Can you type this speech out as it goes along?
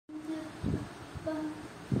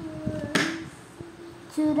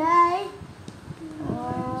Today,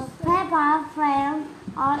 Peppa friends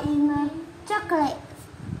are in a chocolate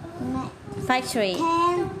factory.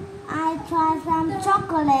 Can I try some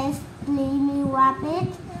chocolate, please, Rabbit?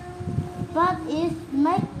 But it's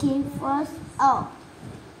making first. Oh,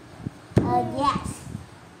 yes.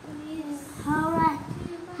 Alright.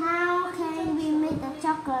 How can we make the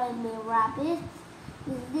chocolate, Rabbit?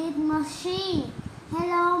 Is this machine?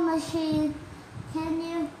 Hello, machine. Can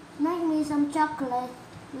you make me some chocolate,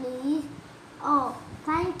 please? Oh,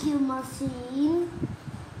 thank you, machine.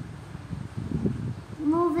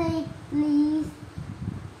 Move it, please.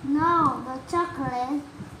 No, the chocolate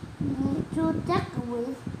need to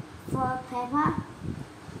decorate for Peppa.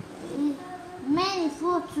 Many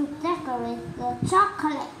food to decorate the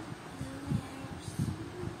chocolate.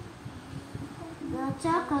 The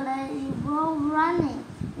chocolate is running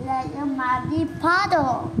like a muddy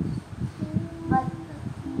puddle, but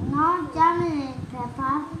not jumping,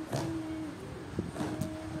 Peppa.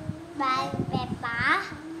 By Peppa.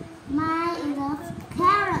 Mine is a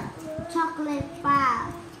carrot chocolate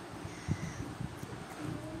bar.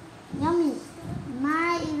 Yummy.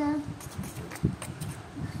 Mine is a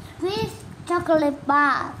sweet chocolate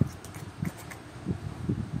bar.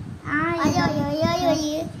 I is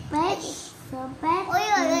a best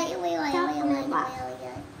chocolate bar.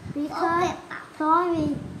 Because sorry,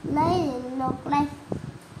 lady look like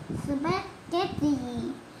spaghetti.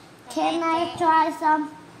 Can I try some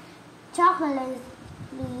chocolate,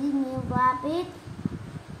 please, Miss Rabbit?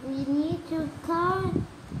 We need to cut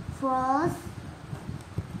first.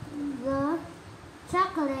 The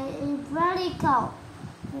chocolate is very cold.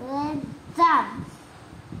 Let's done.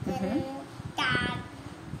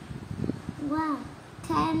 Wow.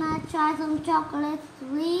 Can I try some chocolate,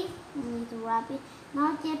 please, Miss Rabbit?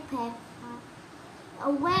 Not yet, Peppa.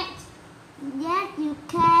 Oh, wait. Yes, you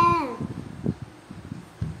can.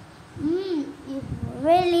 It's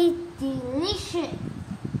really delicious.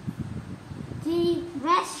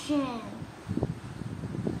 Delicious.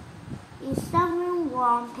 Is something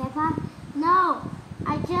wrong, Peppa? No,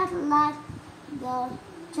 I just like the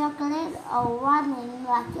chocolate running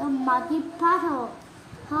like a muddy puddle.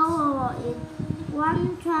 However, it's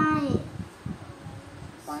one try.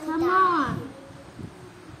 Come on.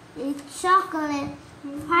 It's chocolate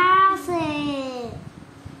parsley.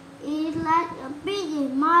 It's like a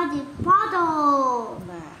big muddy puddle.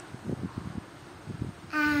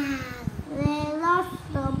 They lost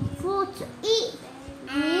some food to eat.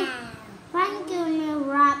 Thank you, Miss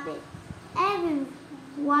Rabbit.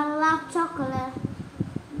 Everyone loves chocolate,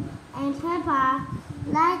 and Peppa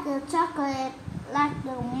likes the chocolate like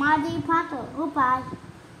the muddy puddle. Goodbye.